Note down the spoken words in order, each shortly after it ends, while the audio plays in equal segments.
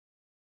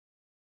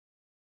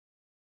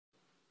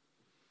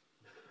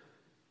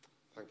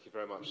Thank you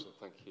very much, and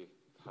thank you,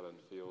 Helen,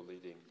 for your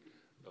leading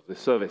of this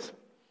service.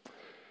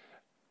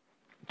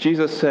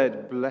 Jesus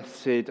said,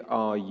 "Blessed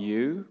are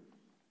you,"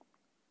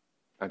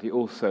 and he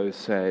also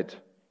said,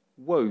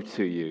 "Woe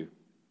to you."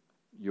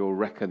 You'll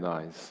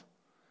recognize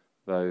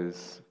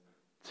those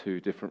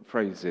two different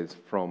phrases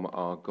from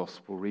our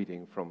gospel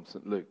reading from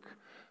St. Luke,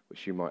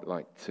 which you might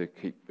like to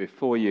keep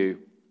before you.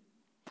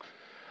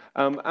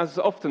 As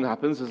often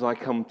happens, as I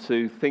come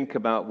to think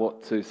about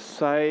what to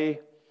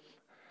say,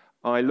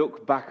 I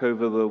look back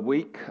over the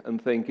week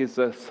and think, is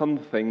there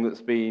something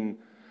that's been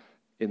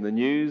in the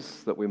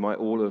news that we might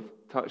all have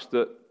touched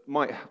that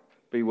might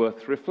be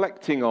worth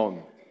reflecting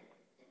on?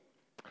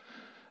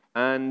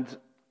 And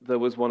there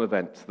was one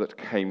event that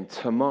came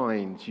to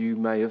mind. You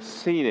may have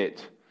seen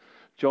it.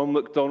 John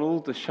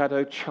MacDonald, the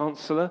Shadow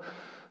Chancellor,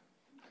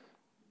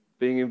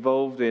 being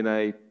involved in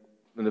an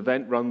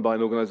event run by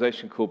an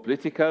organisation called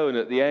Politico, and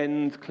at the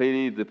end,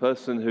 clearly the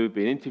person who'd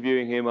been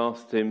interviewing him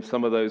asked him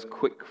some of those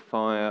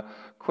quick-fire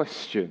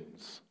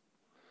questions.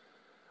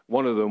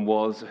 One of them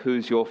was,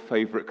 who's your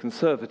favourite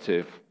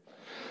Conservative?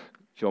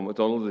 John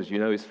MacDonald, as you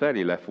know, is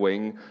fairly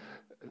left-wing,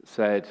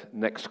 said,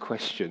 next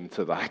question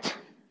to that.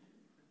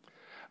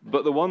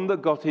 But the one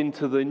that got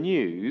into the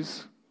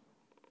news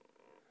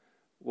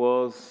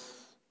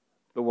was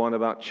the one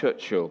about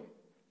Churchill.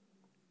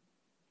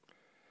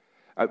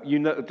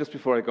 Just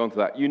before I go on to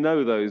that, you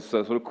know those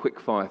sort of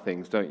quick-fire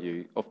things, don't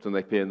you? Often they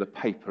appear in the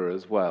paper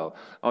as well.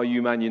 Are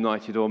you Man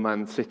United or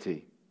Man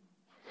City?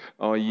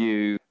 Are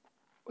you...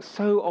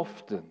 So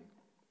often,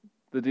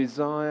 the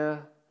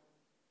desire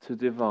to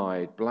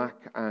divide black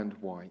and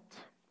white.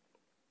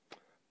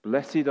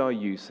 Blessed are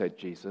you, said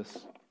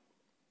Jesus.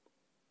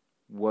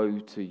 Woe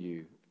to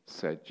you,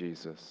 said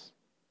Jesus.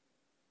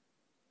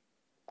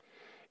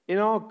 In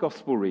our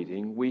gospel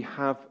reading, we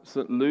have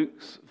St.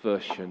 Luke's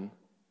version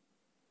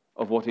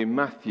of what in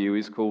Matthew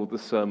is called the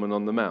Sermon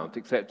on the Mount,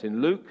 except in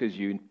Luke, as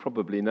you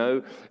probably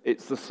know,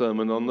 it's the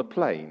Sermon on the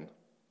Plain.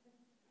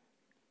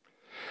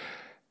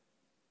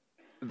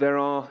 There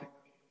are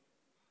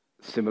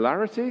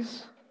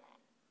similarities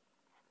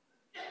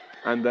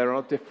and there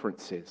are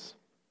differences.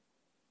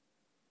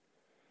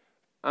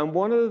 And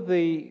one of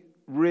the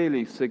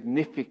really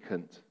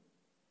significant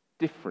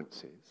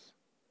differences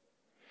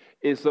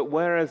is that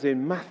whereas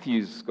in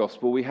Matthew's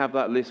gospel we have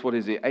that list,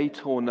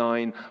 8 or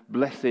 9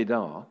 blessed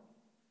are,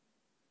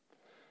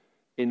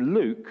 in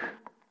Luke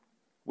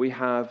we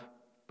have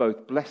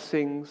both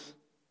blessings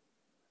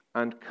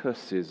and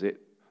curses,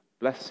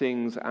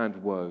 blessings and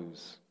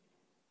woes.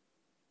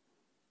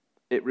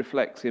 It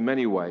reflects in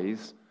many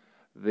ways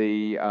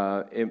the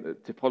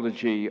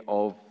typology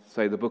of,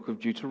 say, the book of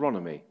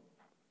Deuteronomy,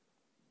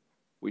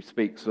 which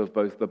speaks of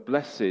both the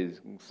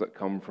blessings that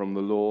come from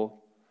the law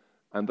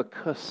and the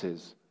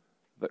curses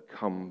that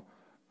come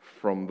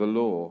from the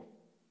law.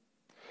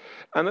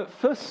 And at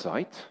first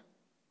sight,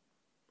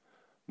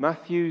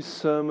 Matthew's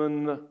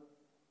Sermon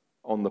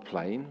on the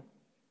Plain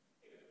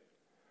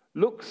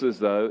looks as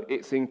though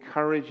it's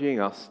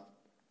encouraging us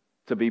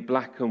to be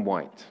black and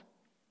white,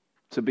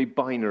 to be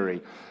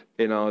binary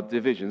in our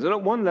divisions. And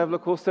at one level,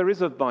 of course, there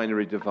is a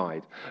binary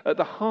divide. At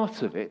the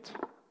heart of it,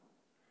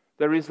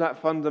 there is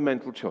that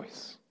fundamental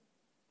choice.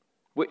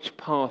 Which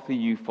path are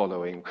you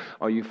following?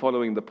 Are you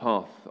following the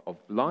path of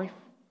life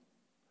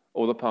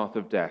or the path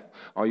of death?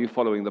 Are you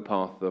following the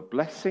path of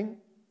blessing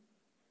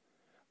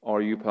or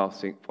are you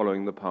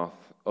following the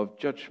path of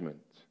judgment?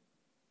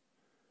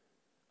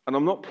 And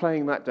I'm not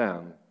playing that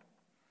down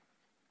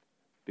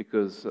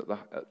because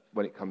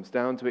when it comes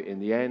down to it, in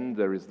the end,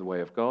 there is the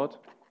way of God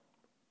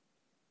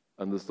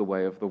and there's the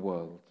way of the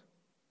world.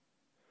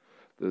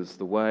 There's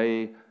the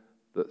way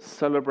that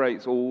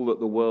celebrates all that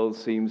the world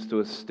seems to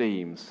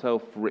esteem,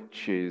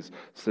 self-riches,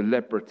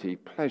 celebrity,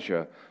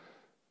 pleasure,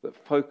 that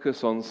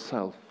focus on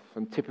self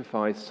and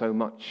typifies so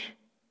much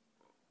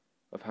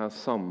of how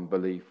some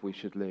believe we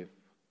should live.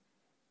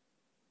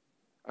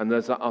 And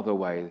there's that other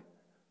way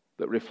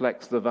that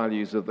reflects the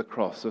values of the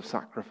cross, of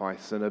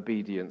sacrifice and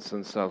obedience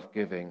and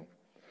self-giving,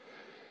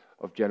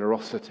 of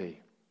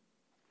generosity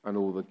and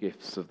all the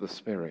gifts of the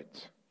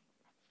Spirit.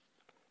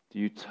 Do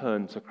you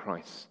turn to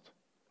Christ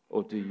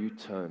or do you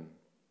turn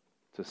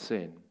to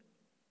sin?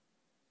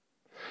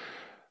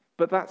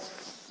 But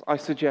that's, I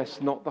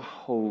suggest, not the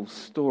whole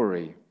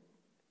story.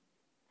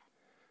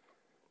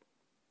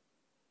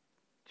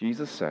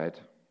 Jesus said,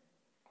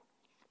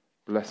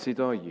 "Blessed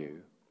are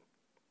you."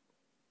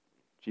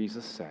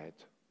 Jesus said,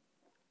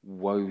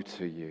 "Woe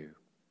to you."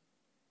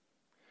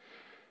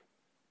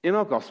 In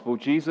our gospel,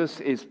 Jesus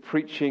is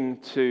preaching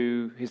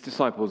to his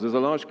disciples. There's a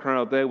large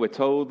crowd there. We're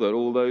told that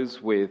all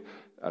those with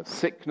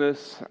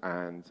sickness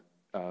and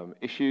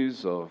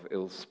issues of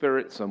ill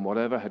spirits and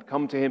whatever had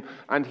come to him,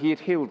 and he had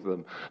healed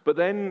them. But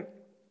then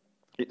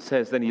it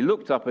says, then he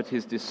looked up at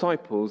his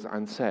disciples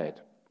and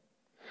said,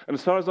 and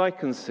as far as I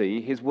can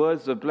see, his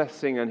words of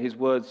blessing and his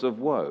words of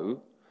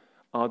woe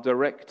are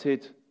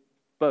directed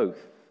both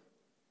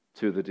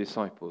to the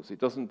disciples. It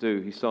doesn't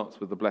do, he starts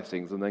with the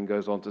blessings and then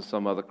goes on to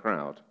some other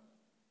crowd.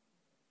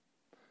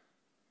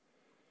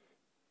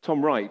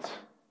 Tom Wright,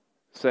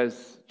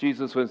 says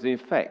Jesus was in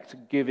effect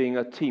giving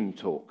a team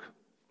talk.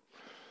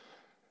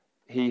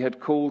 He had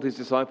called his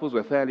disciples,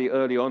 we're fairly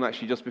early on,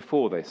 actually just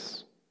before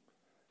this.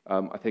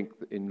 I think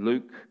in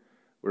Luke,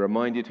 we're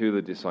reminded who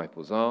the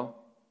disciples are.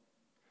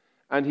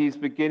 And he's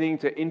beginning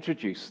to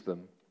introduce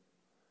them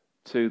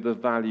to the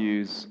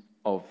values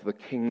of the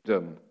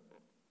kingdom.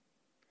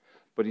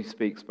 But he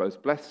speaks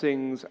both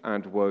blessings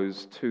and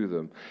woes to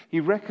them. He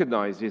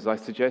recognizes, I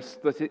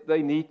suggest, that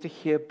they need to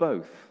hear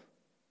both.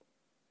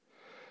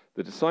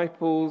 The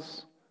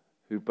disciples,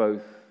 who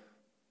both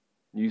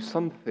knew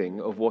something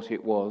of what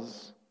it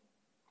was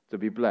to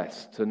be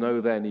blessed, to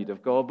know their need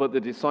of God, but the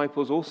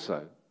disciples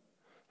also,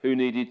 who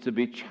needed to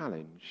be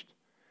challenged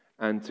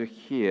and to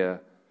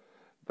hear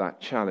that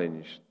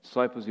challenge.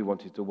 Disciples who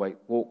wanted to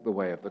walk the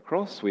way of the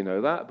cross, we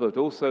know that, but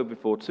also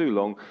before too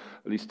long,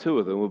 at least two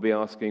of them will be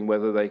asking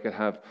whether they could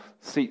have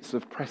seats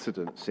of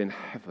precedence in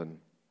heaven.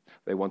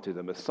 They wanted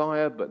a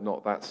Messiah, but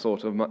not that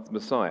sort of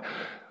Messiah.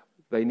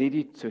 They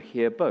needed to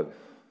hear both,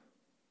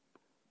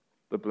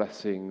 the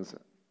blessings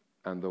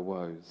and the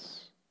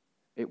woes.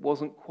 It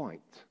wasn't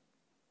quite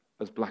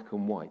as black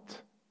and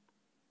white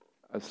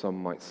as some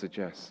might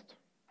suggest.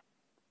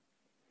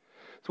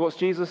 So what's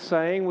Jesus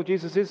saying? Well,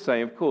 Jesus is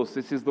saying, of course,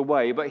 this is the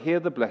way, but hear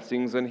the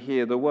blessings and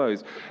hear the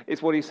woes.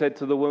 It's what he said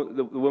to the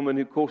woman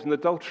who caught in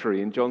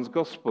adultery in John's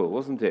Gospel,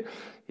 wasn't it?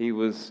 It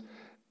was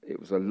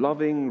a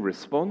loving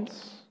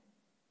response,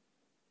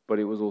 but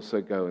it was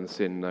also go and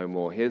sin no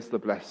more. Here's the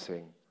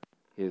blessing,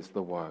 here's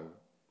the woe.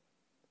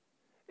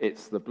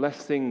 It's the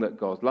blessing that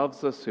God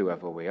loves us,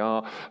 whoever we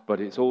are,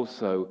 but it's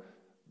also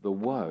the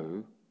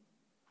woe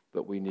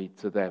that we need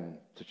to them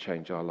to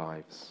change our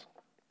lives.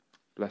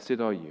 Blessed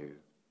are you.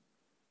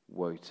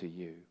 Woe to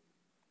you.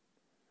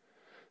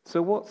 So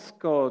what's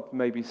God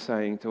maybe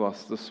saying to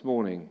us this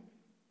morning?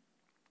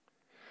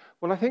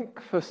 Well, I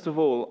think, first of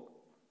all,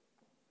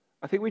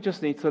 we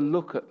just need to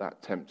look at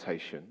that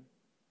temptation,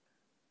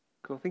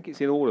 because I think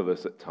it's in all of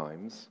us at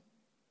times,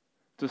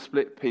 to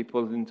split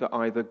people into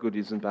either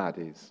goodies and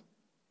baddies,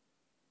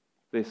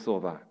 this or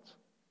that.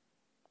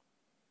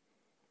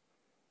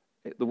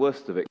 The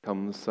worst of it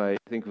comes, say,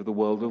 think of the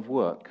world of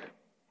work.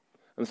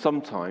 And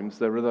sometimes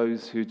there are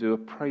those who do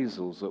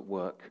appraisals at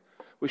work,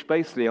 which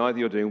basically either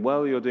you're doing well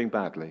or you're doing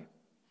badly.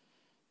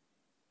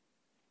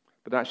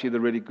 But actually the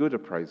really good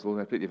appraisal,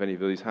 particularly if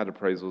anybody's had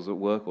appraisals at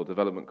work or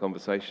development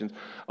conversations,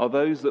 are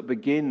those that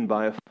begin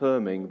by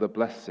affirming the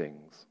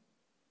blessings,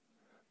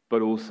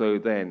 but also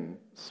then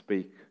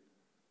speak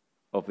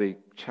of the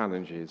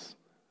challenges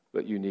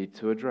that you need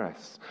to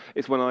address.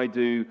 It's when I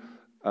do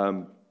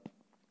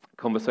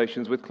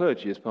conversations with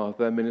clergy as part of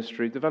their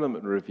ministry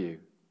development review.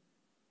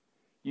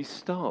 You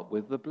start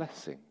with the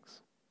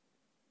blessings.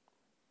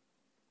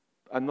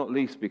 And not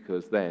least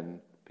because then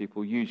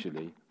people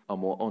usually are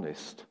more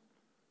honest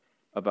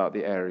about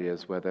the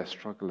areas where they're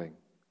struggling.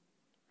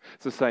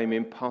 It's the same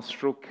in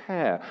pastoral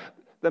care.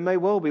 There may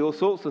well be all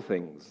sorts of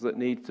things that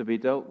need to be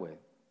dealt with,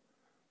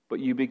 but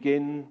you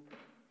begin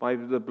by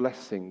the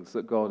blessings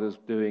that God is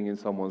doing in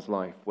someone's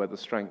life, where the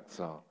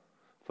strengths are,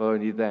 for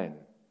only then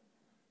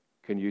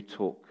can you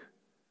talk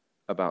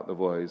about the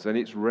woes. And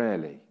it's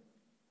rarely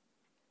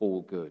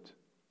all good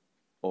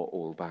or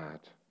all bad.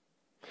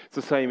 It's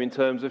the same in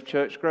terms of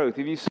church growth.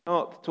 If you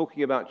start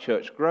talking about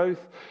church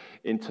growth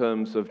in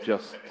terms of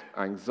just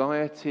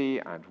anxiety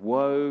and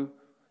woe,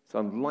 it's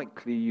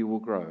unlikely you will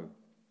grow.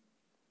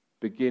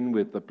 Begin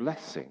with the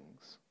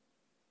blessings,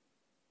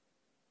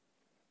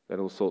 then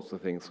all sorts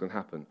of things can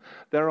happen.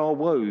 There are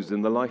woes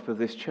in the life of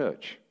this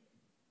church.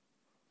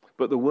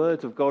 But the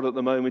word of God at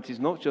the moment is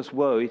not just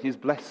woe, it is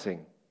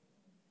blessing.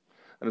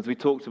 And as we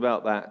talked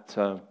about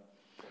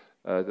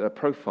that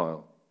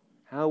profile,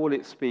 how will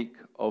it speak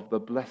of the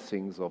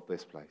blessings of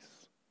this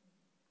place?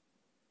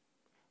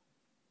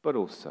 But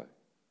also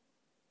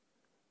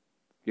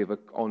give an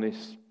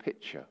honest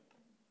picture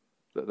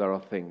that there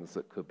are things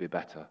that could be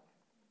better.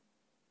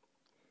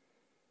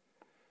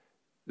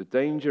 The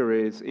danger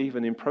is,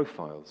 even in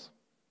profiles,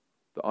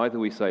 that either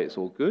we say it's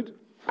all good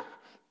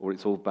or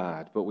it's all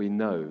bad, but we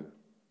know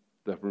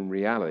that in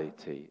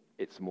reality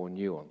it's more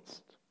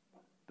nuanced.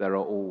 There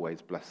are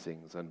always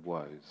blessings and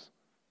woes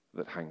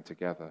that hang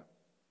together.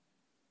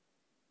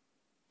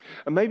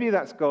 And maybe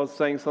that's God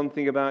saying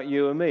something about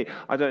you and me.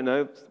 I don't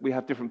know. We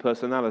have different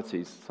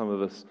personalities, some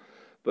of us.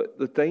 But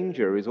the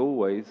danger is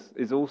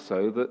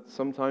also that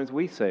sometimes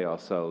we see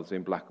ourselves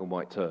in black and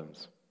white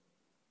terms.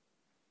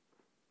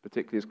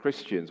 Particularly as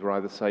Christians, we're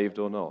either saved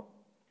or not.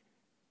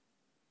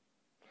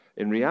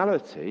 In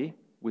reality,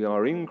 we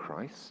are in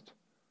Christ,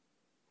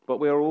 but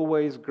we are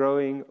always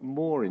growing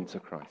more into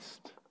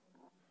Christ.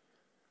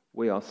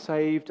 We are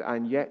saved,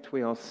 and yet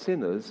we are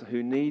sinners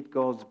who need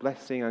God's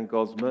blessing and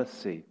God's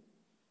mercy.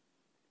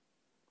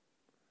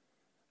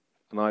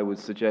 And I would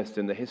suggest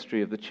in the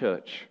history of the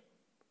church,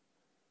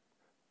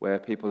 where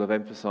people have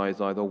emphasized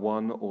either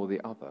one or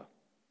the other,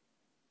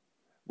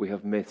 we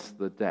have missed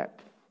the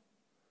depth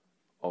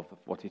of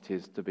what it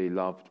is to be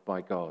loved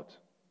by God,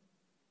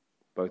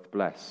 both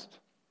blessed,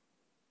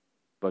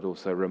 but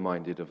also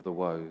reminded of the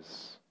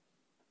woes.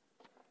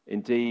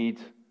 Indeed,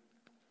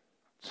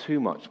 too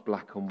much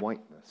black and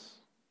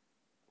whiteness,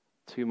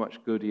 too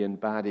much goody and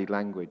baddie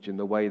language in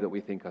the way that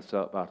we think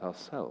about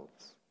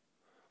ourselves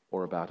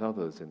or about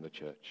others in the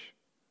church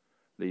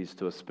leads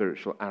to a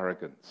spiritual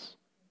arrogance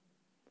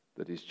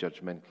that is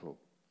judgmental.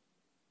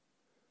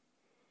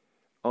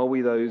 Are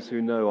we those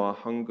who know our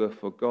hunger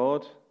for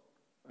God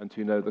and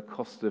who know the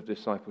cost of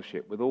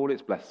discipleship with all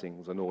its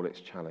blessings and all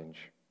its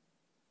challenge?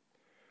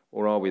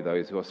 Or are we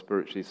those who are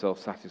spiritually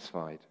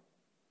self-satisfied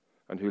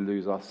and who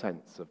lose our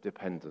sense of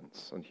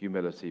dependence and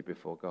humility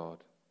before God?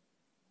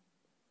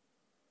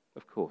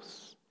 Of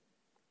course,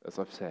 as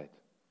I've said,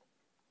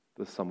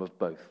 there's some of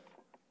both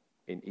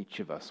in each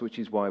of us, which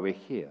is why we're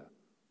here,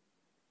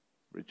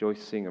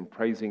 rejoicing and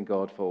praising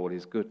God for all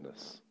his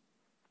goodness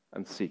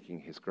and seeking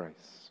his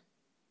grace.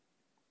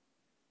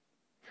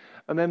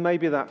 And then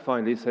maybe that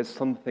finally says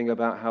something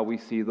about how we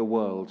see the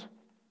world.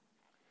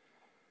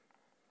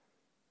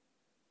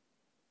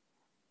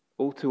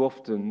 All too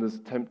often, the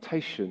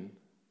temptation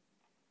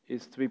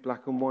is to be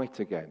black and white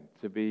again,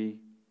 to be,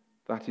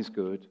 that is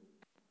good,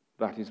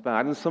 that is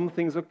bad. And some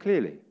things are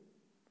clearly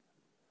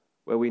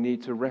where we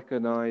need to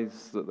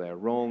recognize that they're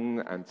wrong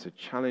and to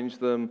challenge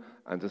them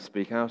and to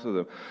speak out of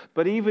them.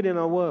 But even in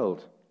our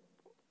world,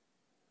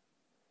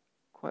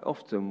 quite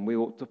often we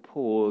ought to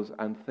pause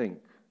and think,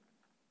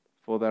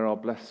 for there are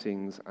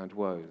blessings and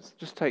woes.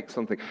 Just take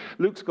something.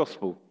 Luke's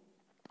gospel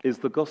is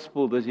the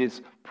gospel that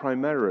is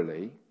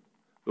primarily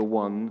the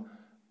one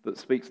that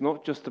speaks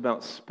not just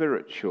about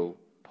spiritual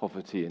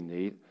poverty and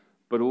need,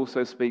 but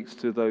also speaks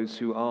to those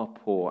who are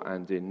poor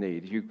and in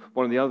need.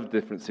 One of the other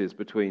differences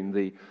between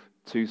the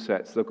two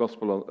sets, the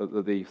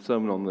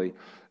Sermon on the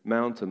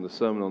Mount and the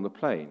Sermon on the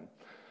Plain,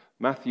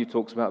 Matthew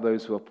talks about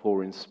those who are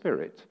poor in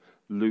spirit.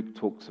 Luke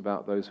talks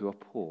about those who are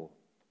poor.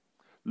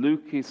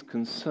 Luke is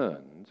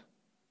concerned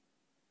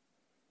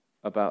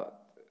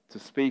to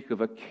speak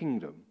of a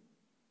kingdom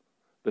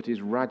that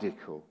is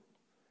radical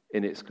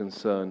in its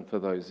concern for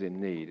those in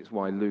need. It's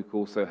why Luke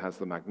also has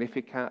the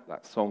Magnificat,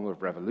 that song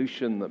of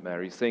revolution that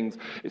Mary sings.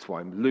 It's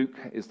why Luke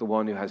is the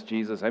one who has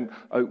Jesus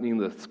opening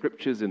the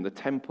scriptures in the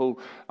temple,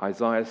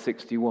 Isaiah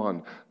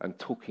 61, and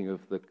talking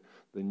of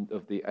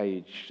the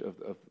age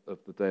of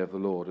the day of the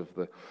Lord, of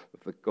the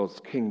God's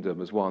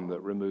kingdom as one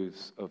that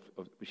removes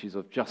which is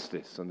of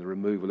justice and the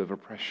removal of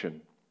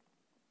oppression.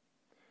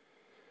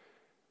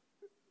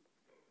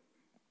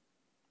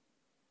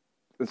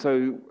 And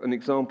so, an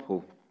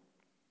example.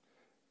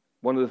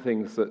 One of the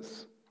things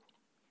that's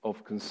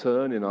of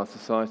concern in our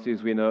society,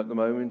 as we know at the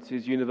moment,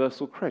 is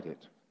universal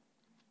credit.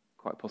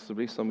 Quite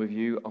possibly some of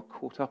you are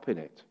caught up in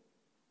it.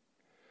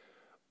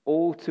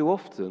 All too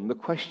often, the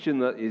question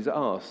that is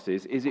asked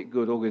is it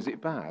good or is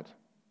it bad?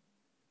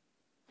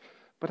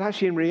 But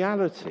actually, in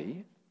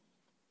reality,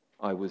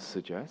 I would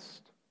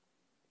suggest,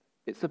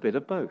 it's a bit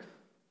of both.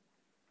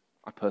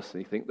 I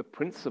personally think the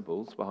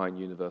principles behind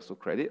universal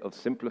credit, of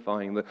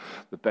simplifying the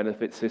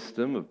benefit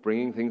system, of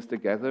bringing things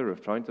together,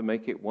 of trying to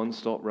make it one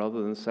stop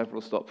rather than several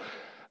stops,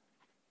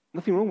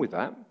 nothing wrong with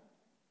that.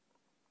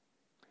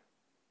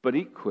 But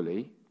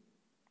equally,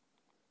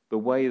 the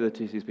way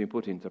that it has been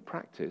put into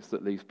practice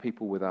that leaves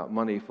people without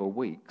money for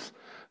weeks,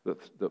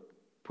 that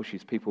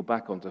pushes people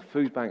back onto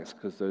food banks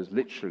because there's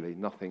literally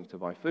nothing to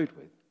buy food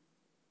with,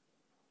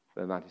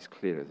 then that is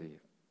clearly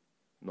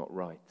not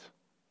right.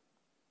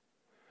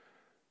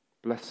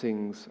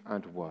 Blessings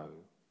and woe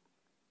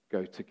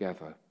go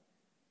together.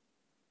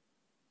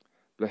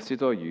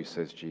 Blessed are you,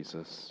 says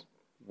Jesus,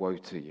 woe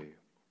to you.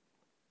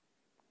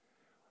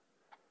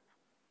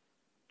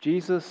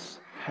 Jesus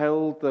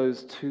held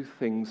those two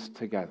things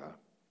together.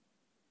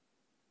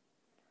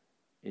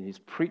 In his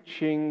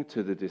preaching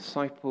to the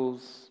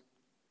disciples,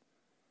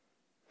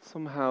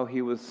 somehow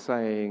he was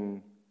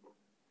saying,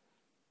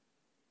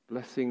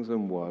 blessings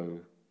and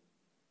woe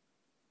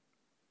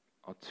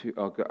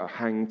are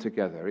hang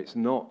together. It's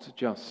not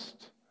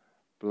just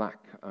black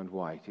and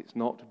white. It's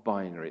not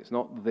binary. It's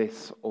not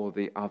this or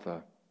the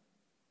other.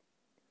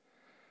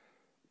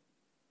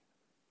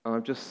 And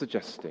I'm just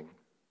suggesting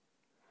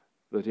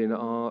that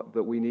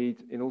that we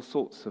need, in all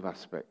sorts of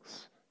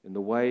aspects, in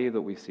the way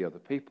that we see other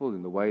people,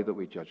 in the way that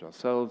we judge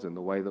ourselves, in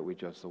the way that we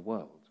judge the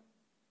world,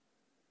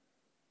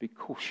 be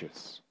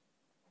cautious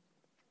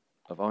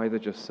of either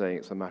just saying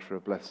it's a matter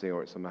of blessing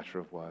or it's a matter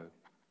of woe.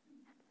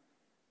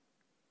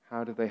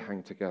 How do they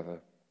hang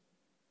together?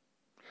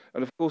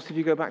 And of course, if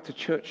you go back to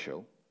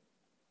Churchill,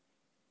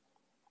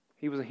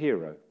 he was a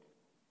hero,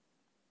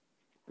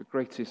 the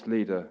greatest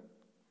leader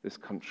this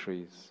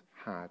country's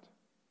had.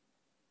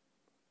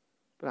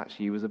 But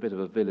actually, he was a bit of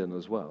a villain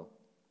as well.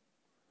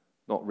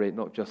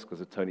 Not just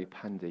because of Tony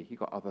Pandy. He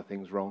got other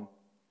things wrong.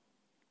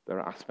 There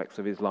are aspects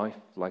of his life,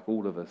 like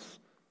all of us,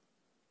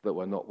 that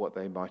were not what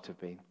they might have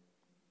been.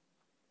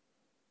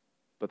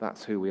 But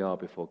that's who we are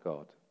before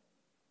God.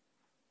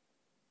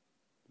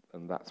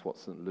 And that's what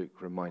St.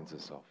 Luke reminds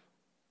us of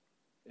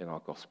in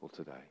our gospel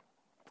today.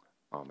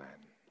 Amen.